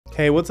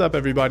Hey, what's up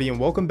everybody, and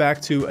welcome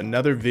back to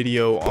another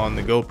video on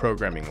the Go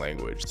programming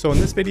language. So in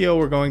this video,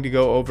 we're going to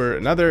go over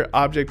another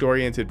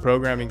object-oriented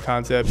programming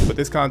concept, but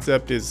this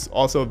concept is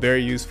also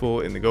very useful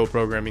in the Go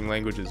programming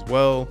language as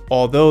well.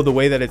 Although the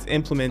way that it's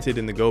implemented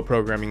in the Go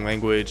programming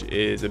language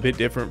is a bit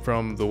different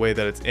from the way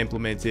that it's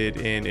implemented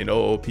in an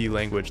OOP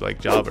language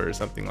like Java or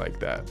something like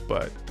that.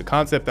 But the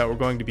concept that we're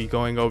going to be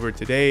going over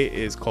today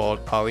is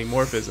called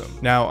polymorphism.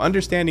 Now,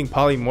 understanding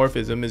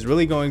polymorphism is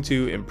really going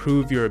to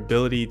improve your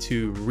ability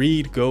to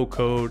read Go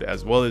code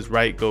as well as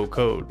write Go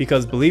code,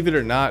 because believe it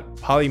or not,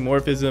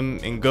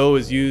 polymorphism in Go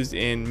is used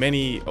in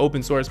many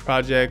open source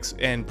projects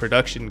and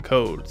production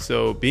code.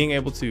 So being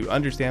able to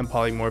understand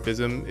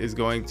polymorphism is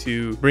going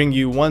to bring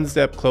you one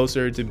step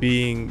closer to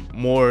being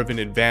more of an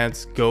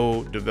advanced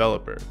Go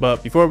developer.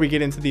 But before we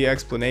get into the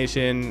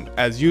explanation,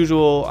 as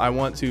usual, I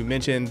want to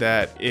mention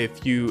that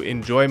if you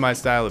enjoy my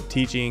style of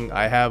teaching,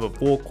 I have a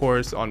full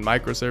course on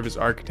microservice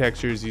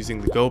architectures using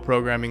the Go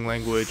programming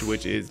language,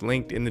 which is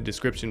linked in the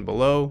description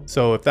below.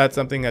 So if that's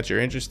something that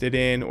you're interested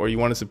in, or you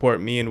want to support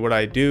me in what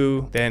I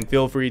do, then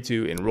feel free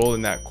to enroll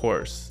in that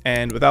course.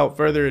 And without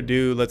further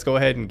ado, let's go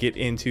ahead and get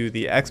into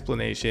the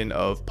explanation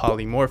of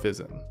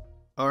polymorphism.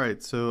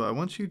 Alright, so I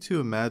want you to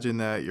imagine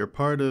that you're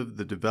part of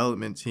the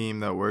development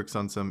team that works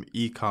on some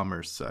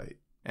e-commerce site.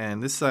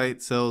 And this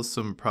site sells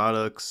some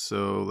products,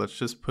 so let's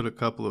just put a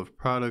couple of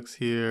products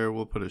here.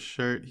 We'll put a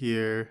shirt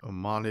here, a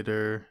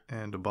monitor,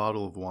 and a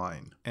bottle of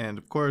wine. And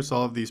of course,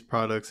 all of these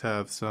products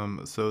have some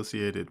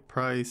associated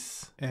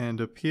price.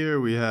 And up here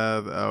we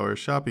have our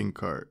shopping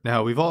cart.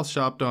 Now, we've all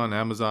shopped on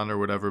Amazon or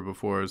whatever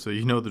before, so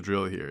you know the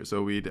drill here.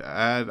 So we'd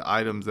add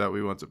items that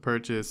we want to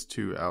purchase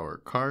to our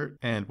cart.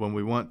 And when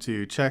we want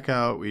to check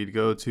out, we'd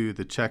go to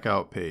the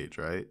checkout page,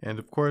 right? And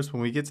of course,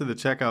 when we get to the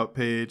checkout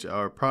page,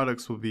 our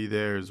products will be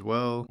there as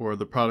well, or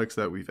the products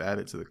that we've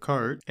added to the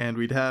cart, and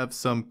we'd have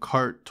some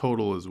cart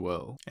total as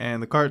well.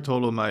 And the cart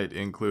total might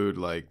include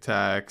like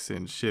tax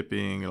and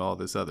shipping and all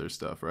this other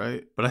stuff,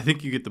 right? But I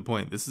think you get the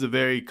point. This is a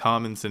very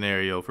common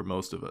scenario for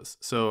most of us.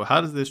 So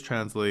how does this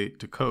translate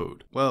to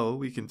code? Well,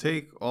 we can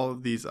take all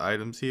of these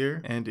items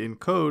here, and in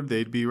code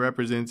they'd be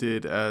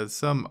represented as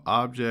some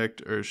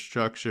object or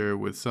structure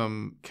with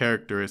some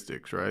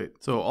characteristics, right?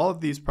 So all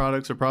of these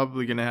products are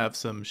probably going to have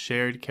some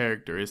shared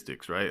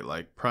characteristics, right?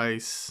 Like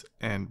price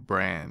and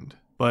brand.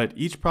 But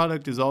each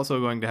product is also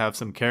going to have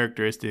some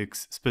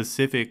characteristics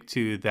specific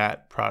to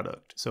that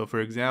product. So for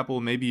example,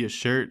 maybe a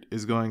shirt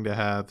is going to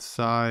have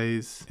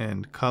size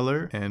and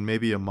color, and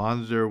maybe a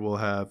monitor will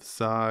have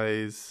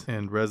size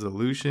and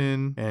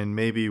resolution, and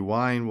maybe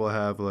wine will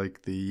have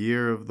like the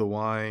year of the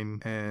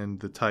wine and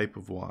the type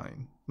of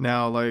wine.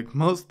 Now, like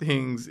most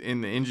things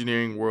in the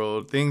engineering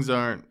world, things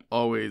aren't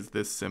always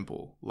this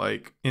simple.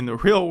 Like in the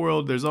real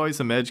world, there's always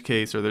some edge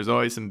case or there's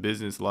always some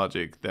business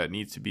logic that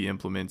needs to be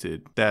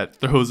implemented that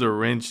throws a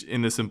wrench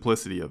in the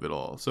simplicity of it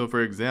all. So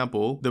for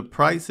example, the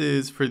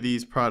prices for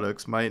these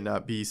products might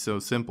not be so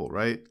simple,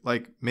 right?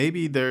 Like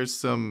maybe there's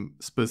some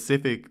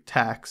specific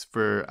tax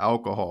for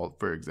alcohol,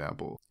 for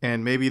example,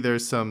 and maybe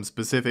there's some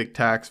specific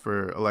tax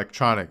for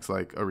electronics,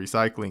 like a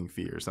recycling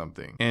fee or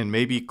something. And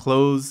maybe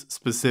clothes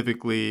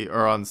specifically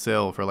are on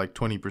sale for like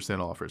 20%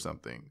 off or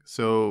something.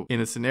 So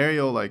in a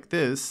scenario like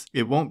this,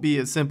 it won't be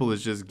as simple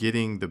as just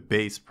getting the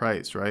base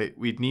price, right?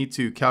 We'd need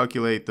to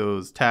calculate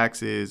those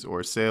taxes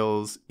or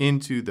sales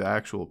into the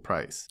actual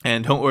price.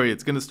 And don't worry,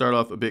 it's going to start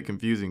off a bit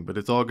confusing, but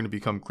it's all going to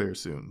become clear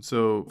soon.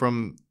 So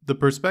from the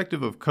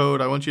perspective of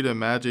code, I want you to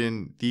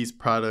imagine these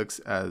products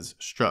as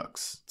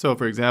structs. So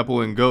for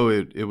example, in Go,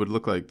 it would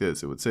look like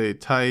this. It would say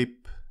type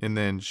and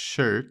then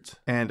shirt.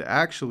 And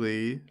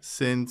actually,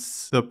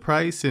 since the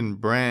price and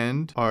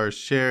brand are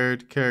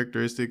shared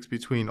characteristics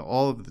between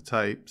all of the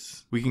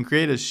types, we can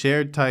create a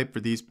shared type for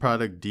these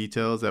product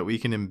details that we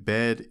can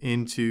embed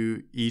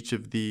into each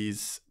of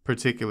these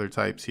particular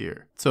types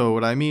here. So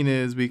what I mean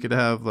is we could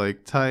have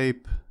like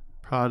type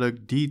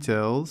product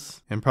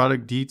details, and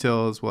product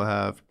details will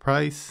have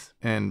price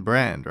and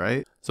brand,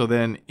 right? So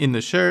then in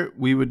the shirt,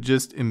 we would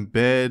just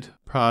embed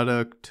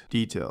product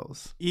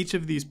details. Each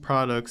of these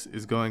products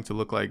is going to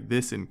look like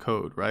this in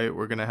code, right?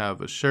 We're going to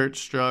have a shirt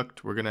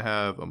struct, we're going to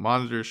have a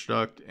monitor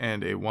struct,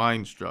 and a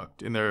wine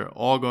struct. And they're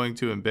all going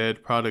to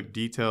embed product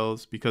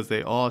details because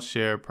they all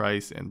share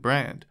price and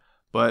brand.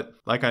 But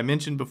like I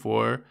mentioned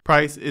before,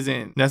 price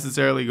isn't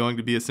necessarily going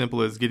to be as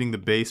simple as getting the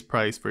base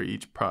price for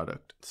each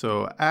product.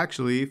 So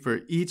actually,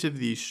 for each of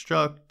these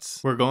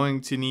structs, we're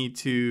going to need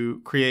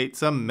to create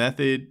some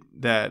method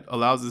that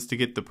allows us to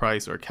get the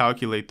price or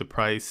calculate the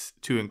price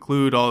to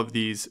include all of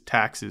these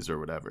taxes or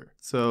whatever.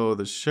 So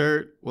the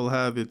shirt will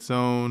have its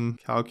own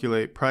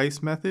calculate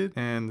price method,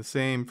 and the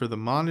same for the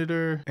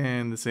monitor,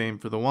 and the same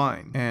for the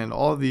wine. And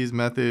all of these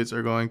methods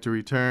are going to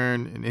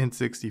return an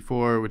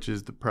int64, which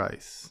is the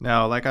price.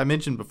 Now, like I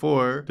mentioned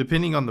before,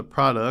 depending on the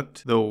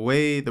product, the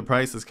way the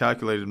price is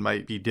calculated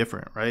might be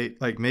different, right?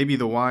 Like maybe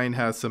the wine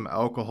has some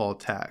alcohol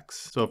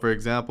tax. So for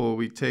example,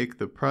 we take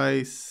the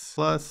price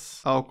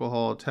plus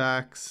alcohol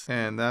tax,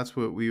 and that's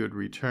what we would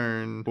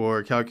return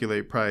for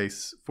calculate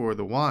price for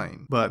the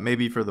wine. But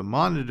maybe for the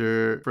monitor,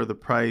 here for the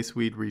price,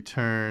 we'd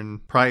return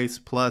price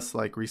plus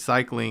like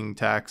recycling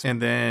tax.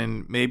 And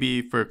then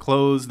maybe for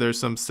clothes, there's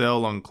some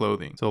sale on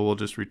clothing. So we'll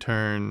just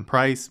return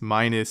price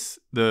minus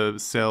the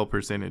sale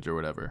percentage or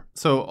whatever.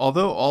 So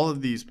although all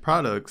of these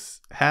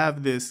products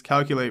have this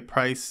calculate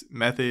price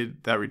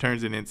method that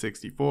returns an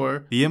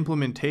int64, the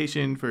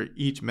implementation for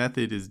each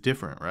method is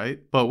different, right?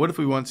 But what if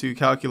we want to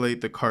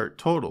calculate the cart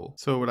total?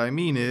 So what I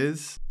mean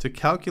is, to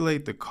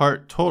calculate the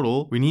cart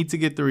total, we need to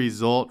get the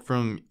result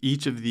from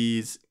each of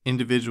these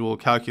individual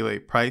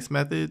calculate price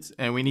methods,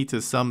 and we need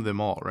to sum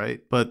them all, right?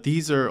 But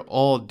these are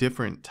all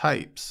different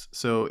types.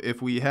 So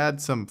if we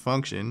had some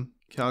function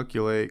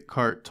calculate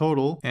cart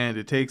total and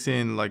it takes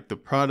in like the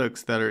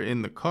products that are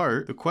in the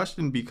cart, the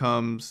question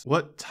becomes,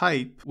 what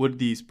type would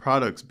these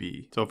products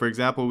be? So for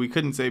example, we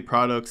couldn't say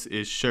products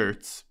is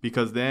shirts,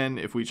 because then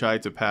if we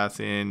tried to pass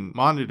in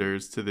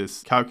monitors to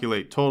this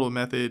calculate total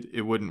method,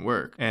 it wouldn't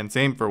work. And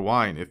same for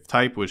wine. If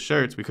type was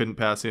shirts, we couldn't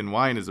pass in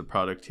wine as a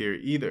product here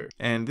either.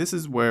 And this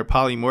is where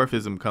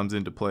polymorphism comes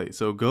into play.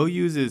 So Go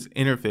uses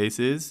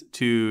interfaces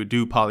to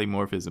do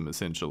polymorphism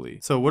essentially.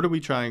 So what are we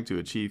trying to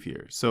achieve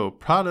here? So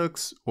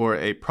products,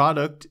 or a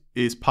product,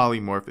 is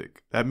polymorphic.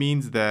 That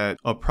means that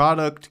a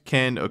product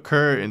can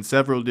occur in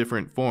several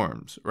different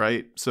forms,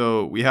 right?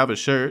 So we have a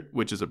shirt,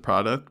 which is a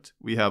product,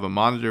 we have a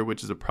monitor,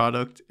 which is a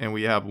product, and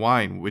we have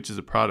wine, which is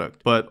a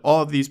product. But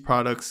all of these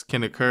products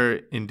can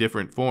occur in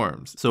different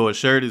forms. So a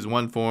shirt is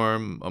one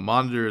form, a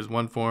monitor is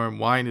one form,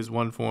 wine is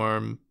one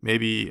form,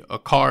 maybe a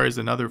car is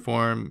another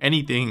form.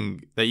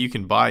 Anything that you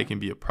can buy can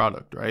be a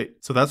product, right?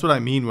 So that's what I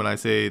mean when I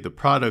say the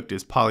product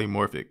is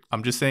polymorphic.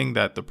 I'm just saying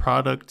that the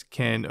product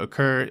can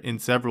occur in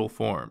several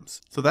forms.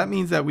 So that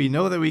means that we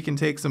know that we can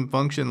take some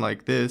function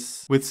like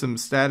this with some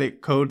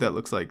static code that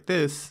looks like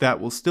this that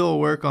will still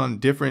work on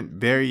different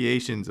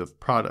variations of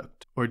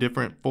product or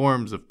different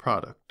forms of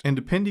product. And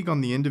depending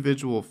on the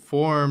individual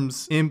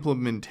form's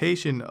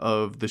implementation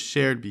of the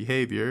shared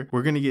behavior,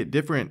 we're going to get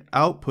different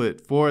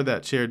output for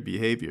that shared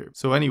behavior.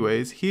 So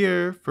anyways,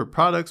 here for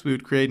products, we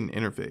would create an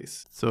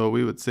interface. So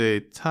we would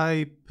say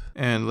type,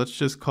 and let's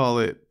just call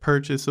it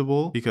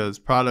purchasable, because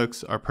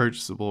products are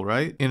purchasable,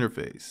 right?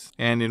 Interface.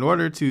 And in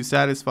order to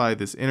satisfy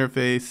this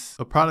interface,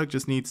 a product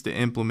just needs to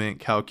implement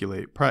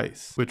calculate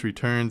price, which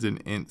returns an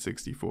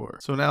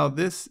int64. So now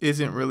this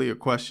isn't really a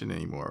question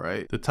anymore,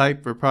 right? The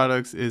type for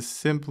products is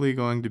simply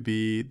going to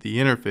be the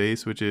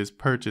interface, which is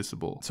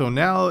purchasable. So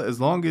now,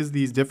 as long as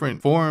these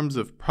different forms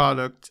of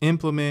product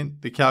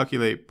implement the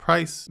calculate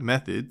price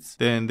methods,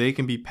 then they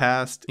can be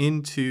passed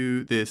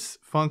into this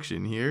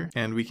function here,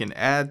 and we can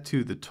add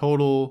to the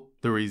total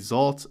the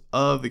result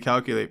of the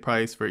calculate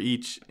price for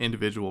each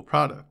individual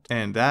product.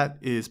 And that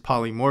is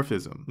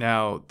polymorphism.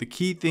 Now, the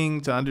key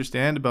thing to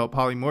understand about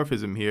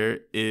polymorphism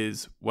here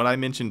is what I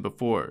mentioned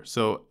before.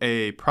 So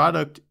a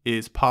product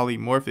is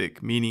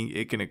polymorphic, meaning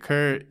it can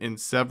occur in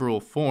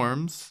several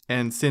forms.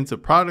 And since a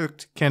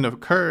product can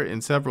occur in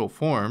several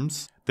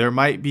forms, there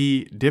might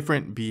be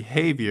different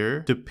behavior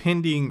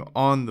depending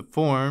on the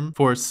form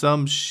for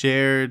some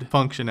shared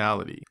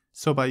functionality.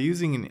 So by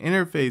using an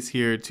interface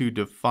here to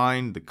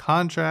define the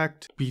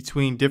contract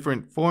between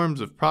different forms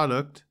of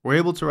product, we're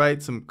able to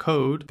write some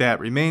code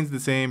that remains the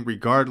same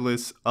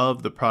regardless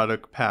of the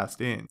product passed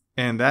in.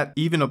 And that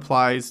even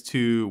applies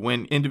to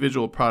when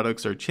individual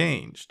products are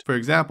changed. For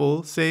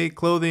example, say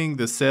clothing,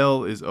 the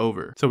sale is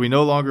over. So we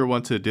no longer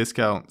want to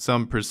discount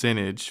some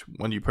percentage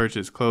when you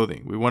purchase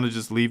clothing. We want to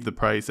just leave the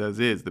price as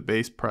is, the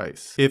base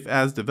price. If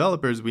as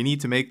developers, we need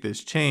to make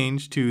this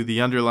change to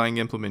the underlying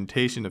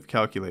implementation of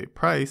calculate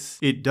price,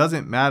 it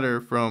doesn't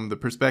matter from the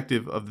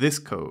perspective of this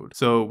code.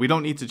 So we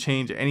don't need to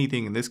change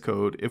anything in this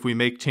code if we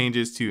make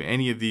changes to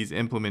any of these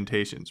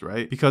implementations,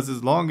 right? Because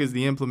as long as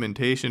the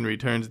implementation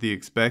returns the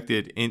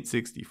expected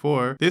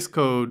int64, this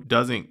code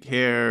doesn't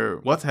care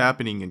what's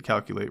happening in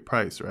calculate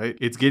price, right?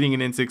 It's getting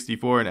an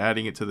int64 and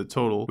adding it to the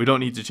total. We don't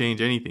need to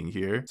change anything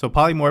here. So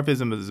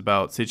polymorphism is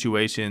about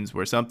situations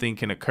where something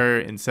can occur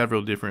in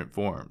several different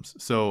forms.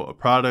 So a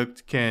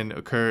product can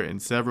occur in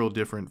several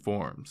different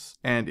forms.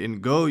 And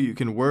in Go, you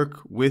can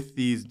work with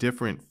these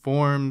different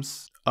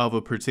forms of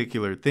a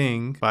particular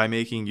thing by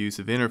making use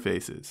of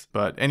interfaces.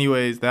 But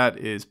anyways, that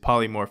is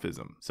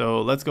polymorphism. So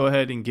let's go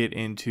ahead and get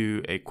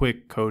into a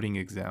quick coding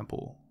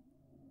example.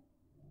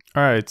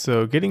 All right,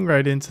 so getting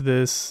right into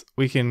this,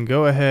 we can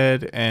go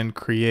ahead and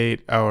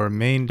create our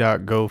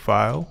main.go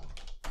file.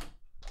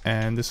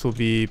 And this will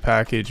be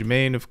package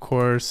main, of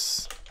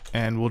course,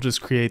 and we'll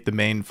just create the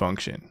main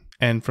function.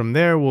 And from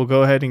there, we'll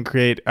go ahead and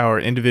create our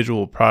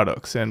individual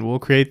products, and we'll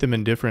create them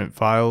in different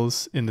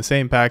files in the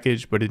same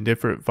package, but in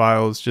different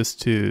files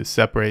just to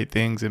separate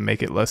things and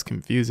make it less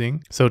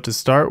confusing. So to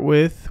start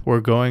with,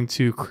 we're going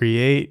to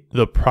create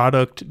the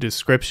product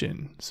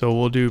description. So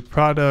we'll do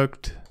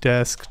product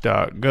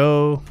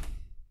desk.go.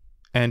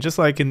 And just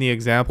like in the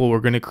example, we're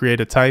going to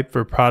create a type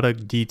for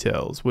product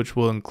details, which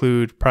will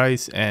include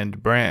price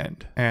and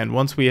brand. And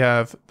once we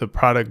have the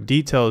product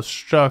details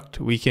struct,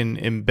 we can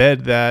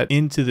embed that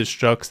into the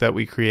structs that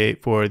we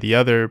create for the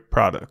other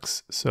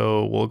products.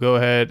 So we'll go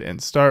ahead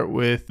and start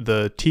with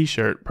the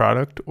t-shirt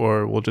product,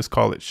 or we'll just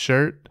call it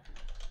shirt.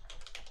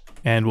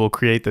 and we'll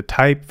create the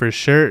type for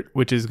shirt,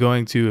 which is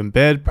going to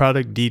embed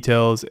product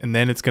details, and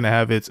then it's going to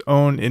have its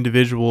own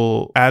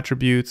individual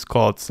attributes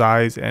called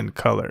size and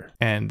color.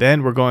 And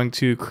then we're going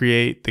to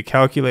create the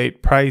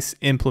calculate price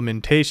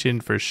implementation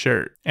for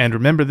shirt. And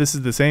remember, this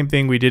is the same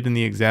thing we did in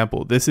the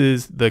example. This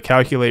is the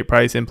calculate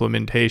price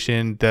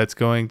implementation that's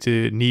going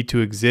to need to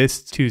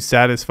exist to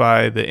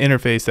satisfy the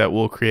interface that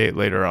we'll create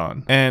later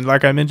on. And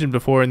like I mentioned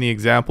before in the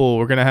example,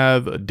 we're going to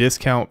have a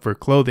discount for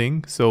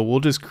clothing. So we'll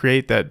just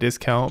create that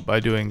discount by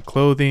doing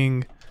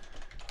clothing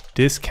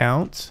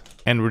discount,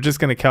 and we're just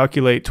going to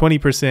calculate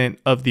 20%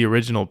 of the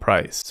original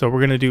price. So we're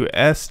going to do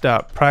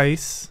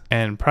s.price,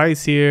 and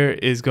price here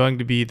is going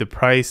to be the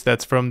price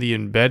that's from the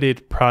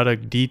embedded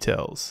product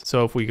details.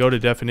 So if we go to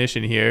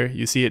definition here,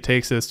 you see it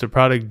takes us to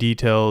product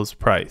details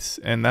price,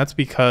 and that's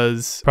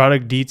because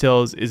product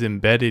details is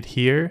embedded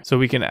here, so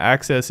we can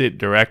access it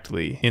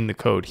directly in the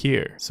code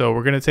here. So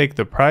we're going to take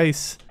the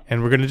price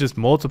and we're going to just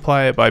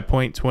multiply it by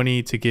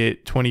 0.20 to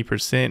get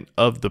 20%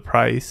 of the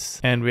price.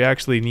 And we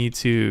actually need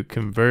to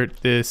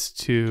convert this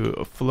to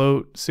a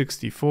float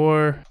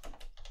 64.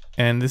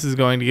 And this is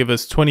going to give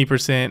us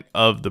 20%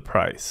 of the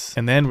price.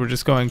 And then we're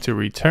just going to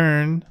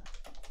return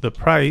the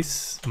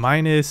price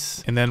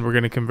minus, and then we're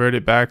going to convert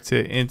it back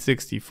to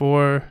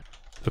int64,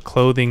 the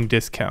clothing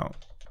discount.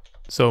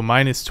 So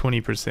minus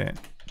 20%.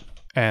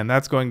 And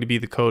that's going to be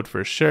the code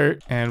for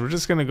shirt. And we're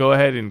just going to go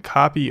ahead and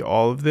copy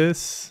all of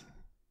this.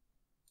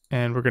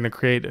 And we're going to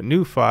create a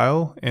new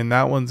file, and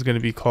that one's going to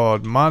be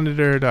called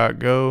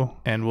monitor.go,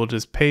 and we'll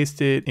just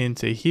paste it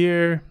into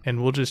here,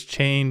 and we'll just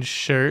change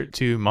shirt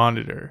to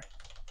monitor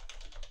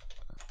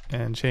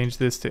and change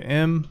this to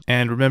M.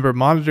 And remember,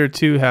 monitor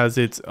 2 has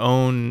its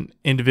own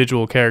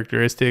individual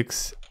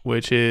characteristics,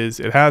 which is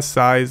it has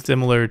size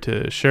similar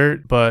to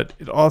shirt, but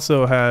it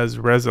also has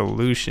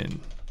resolution,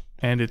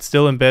 and it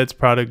still embeds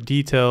product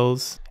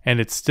details, and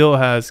it still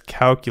has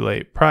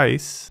calculate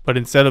price, but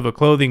instead of a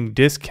clothing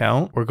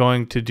discount, we're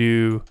going to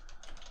do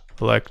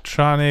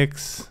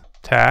electronics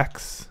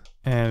tax,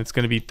 and it's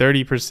going to be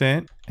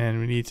 30%,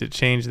 and we need to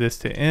change this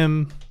to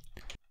M,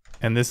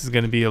 and this is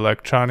going to be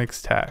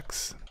electronics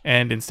tax.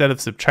 And instead of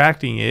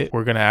subtracting it,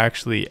 we're going to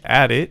actually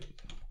add it,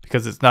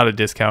 because it's not a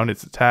discount,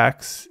 it's a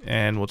tax,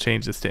 and we'll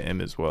change this to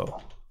M as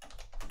well.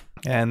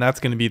 And that's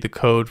going to be the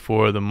code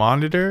for the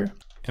monitor.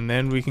 And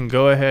then we can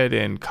go ahead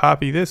and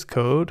copy this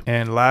code.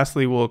 And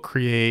lastly, we'll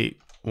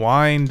create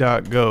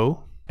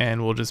wine.go,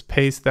 and we'll just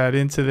paste that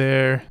into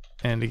there.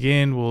 And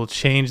again, we'll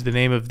change the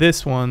name of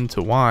this one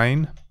to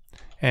wine.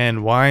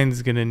 And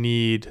wine's gonna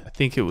need, I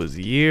think it was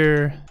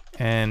year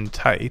and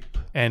type.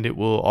 And it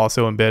will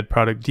also embed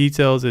product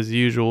details as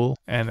usual.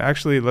 And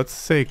actually, let's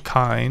say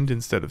kind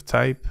instead of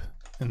type.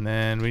 And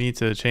then we need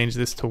to change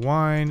this to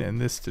wine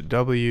and this to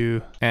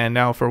W. And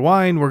now for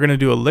wine, we're going to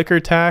do a liquor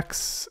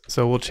tax.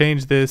 So we'll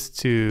change this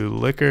to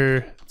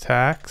liquor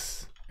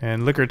tax.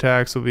 And liquor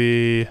tax will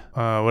be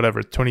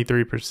whatever,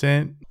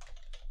 23%.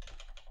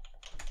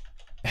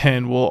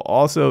 And we'll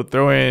also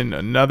throw in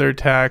another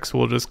tax.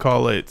 We'll just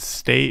call it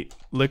state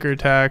liquor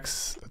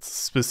tax. It's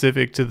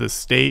specific to the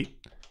state.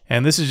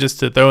 And this is just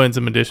to throw in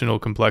some additional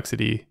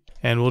complexity.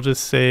 And we'll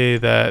just say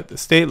that the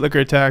state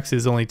liquor tax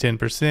is only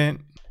 10%.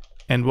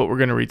 And what we're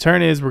going to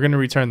return is we're going to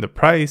return the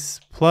price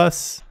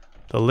plus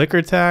the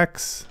liquor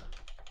tax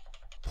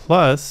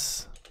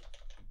plus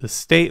the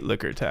state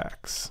liquor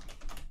tax.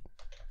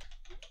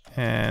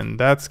 And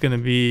that's going to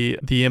be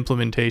the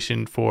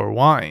implementation for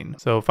wine.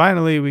 So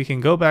finally, we can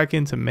go back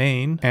into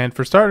main. And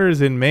for starters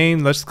in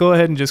main, let's go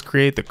ahead and just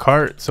create the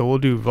cart. So we'll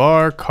do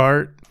var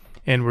cart.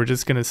 And we're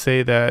just going to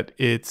say that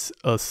it's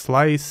a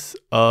slice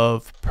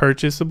of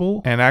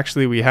purchasable. And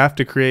actually, we have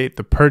to create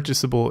the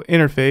purchasable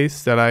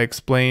interface that I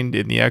explained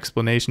in the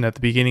explanation at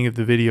the beginning of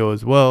the video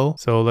as well.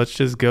 So let's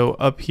just go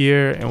up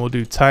here and we'll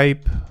do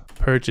type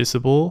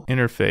purchasable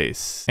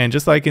interface. And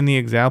just like in the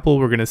example,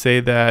 we're going to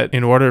say that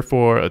in order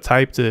for a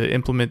type to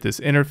implement this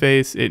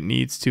interface, it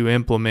needs to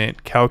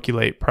implement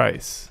calculate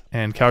price.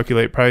 And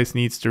calculate price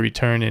needs to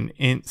return an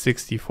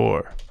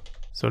int64.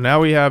 So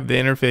now we have the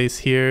interface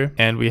here,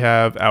 and we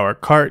have our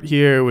cart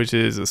here, which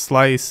is a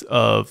slice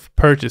of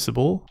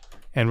purchasable.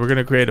 And we're going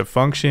to create a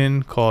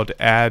function called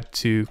add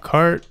to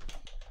cart.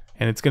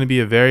 And it's going to be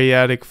a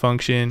variadic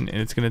function,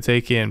 and it's going to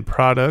take in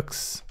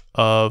products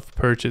of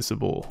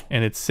purchasable.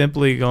 And it's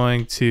simply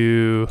going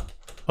to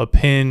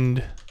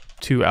append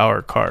to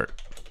our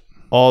cart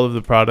all of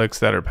the products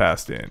that are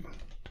passed in.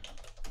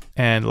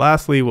 And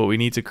lastly, what we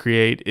need to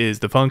create is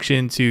the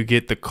function to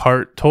get the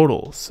cart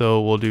total. So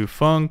we'll do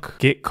func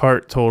get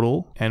cart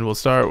total, and we'll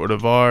start with a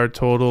var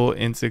total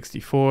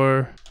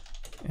int64.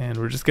 And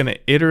we're just going to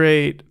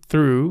iterate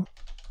through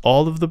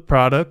all of the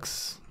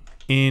products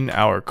in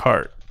our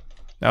cart.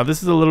 Now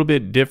this is a little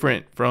bit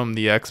different from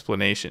the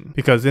explanation,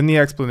 because in the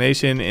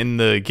explanation in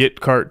the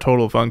get cart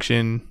total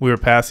function, we were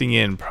passing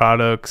in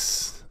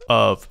products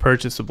of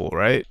purchasable,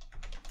 right?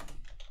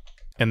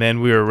 And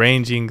then we were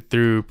ranging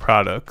through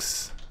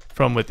products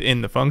from within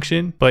the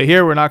function. But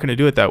here we're not going to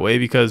do it that way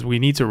because we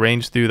need to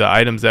range through the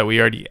items that we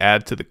already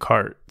add to the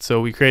cart.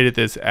 So we created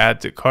this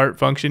add to cart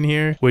function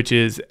here, which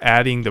is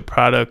adding the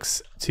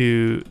products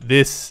to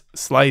this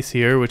slice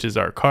here, which is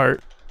our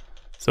cart.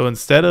 So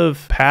instead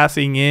of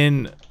passing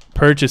in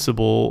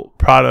purchasable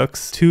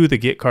products to the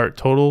get cart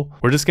total,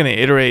 we're just going to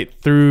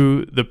iterate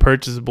through the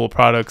purchasable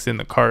products in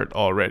the cart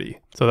already.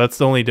 So that's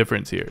the only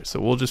difference here. So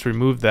we'll just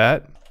remove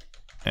that.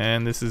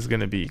 And this is going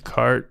to be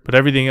cart, but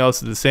everything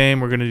else is the same.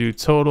 We're going to do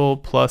total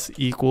plus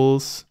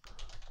equals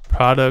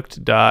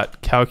product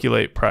dot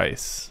calculate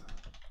price.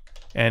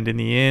 And in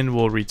the end,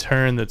 we'll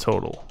return the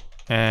total.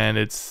 And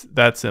it's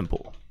that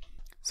simple.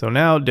 So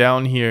now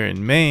down here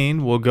in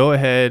main, we'll go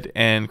ahead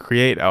and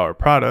create our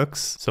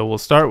products. So we'll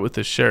start with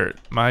the shirt.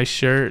 My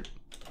shirt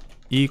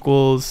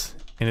equals,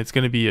 and it's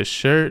going to be a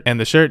shirt, and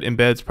the shirt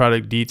embeds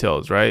product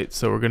details, right?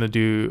 So we're going to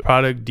do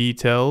product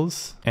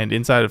details, and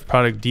inside of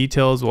product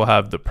details, we'll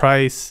have the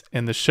price,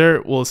 and the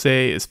shirt we'll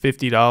say is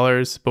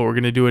 $50, but we're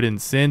going to do it in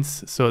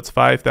cents. So it's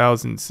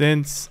 5,000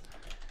 cents,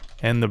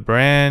 and the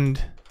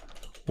brand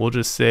we'll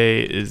just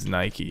say is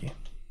Nike.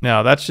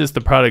 Now that's just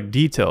the product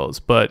details,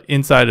 but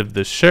inside of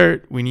the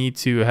shirt, we need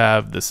to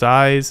have the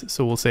size.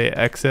 So we'll say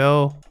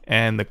XL,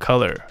 and the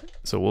color.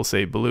 So we'll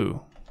say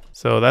blue.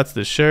 So that's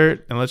the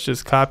shirt, and let's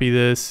just copy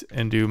this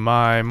and do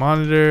my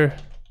monitor.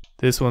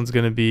 This one's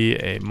going to be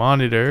a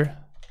monitor,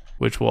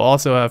 which will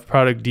also have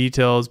product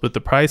details, but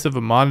the price of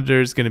a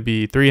monitor is going to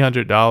be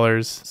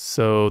 $300,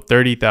 so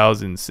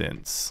 30,000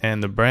 cents.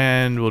 And the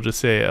brand we'll just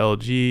say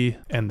LG,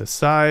 and the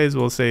size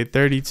we'll say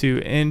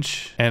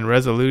 32-inch, and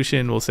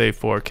resolution we'll say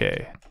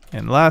 4K.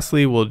 And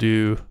lastly, we'll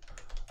do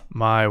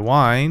my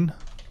wine,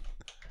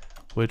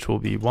 which will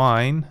be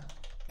wine.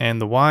 And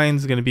the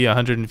wine's going to be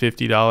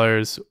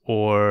 $150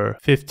 or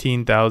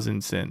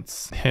 15,000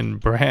 cents. And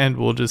brand,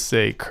 we'll just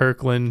say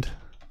Kirkland.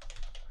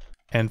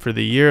 And for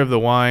the year of the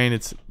wine,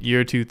 it's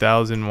year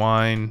 2000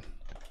 wine.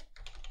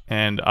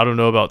 And I don't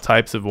know about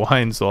types of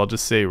wine, so I'll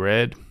just say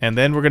red. And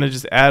then we're going to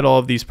just add all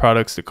of these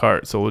products to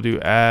cart. So we'll do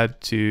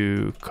add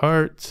to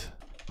cart,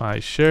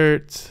 my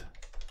shirt,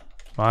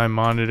 my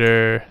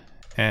monitor,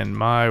 and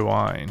my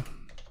wine.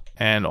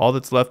 And all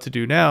that's left to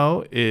do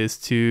now is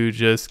to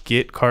just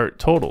get cart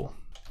total.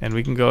 And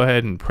we can go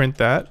ahead and print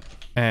that.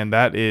 And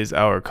that is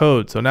our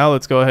code. So now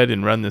let's go ahead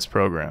and run this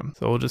program.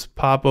 So we'll just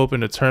pop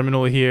open a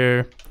terminal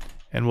here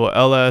and we'll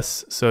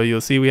ls. So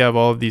you'll see we have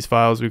all of these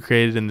files we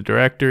created in the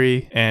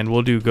directory, and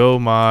we'll do go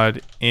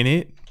mod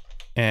init,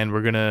 and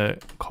we're gonna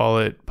call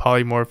it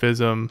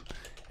polymorphism,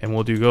 and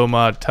we'll do go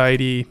mod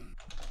tidy.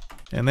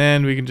 And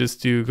then we can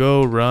just do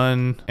go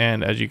run,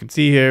 and as you can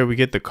see here, we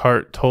get the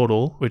cart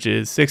total, which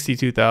is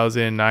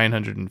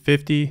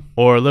 $62,950,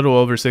 or a little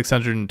over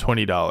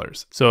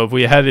 $620. So if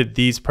we added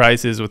these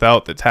prices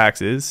without the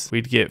taxes,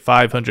 we'd get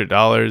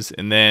 $500,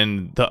 and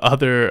then the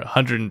other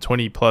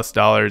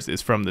 $120+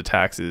 is from the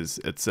taxes,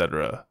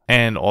 etc.,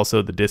 and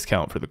also the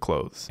discount for the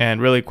clothes.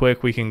 And really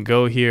quick, we can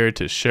go here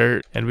to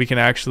shirt, and we can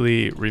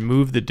actually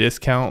remove the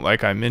discount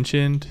like I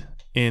mentioned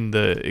in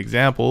the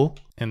example.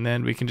 And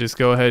then we can just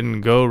go ahead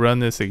and go run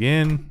this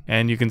again.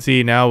 And you can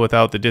see now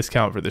without the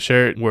discount for the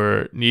shirt,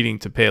 we're needing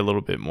to pay a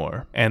little bit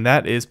more. And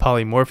that is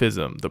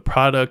polymorphism. The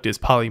product is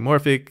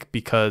polymorphic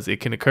because it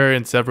can occur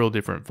in several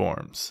different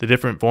forms. The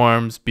different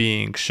forms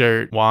being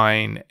shirt,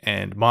 wine,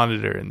 and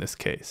monitor in this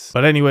case.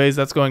 But anyways,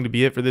 that's going to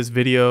be it for this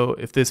video.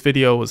 If this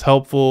video was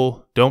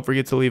helpful, don't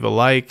forget to leave a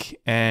like.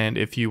 And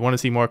if you want to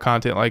see more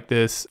content like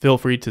this, feel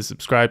free to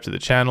subscribe to the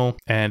channel.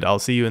 And I'll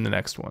see you in the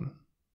next one.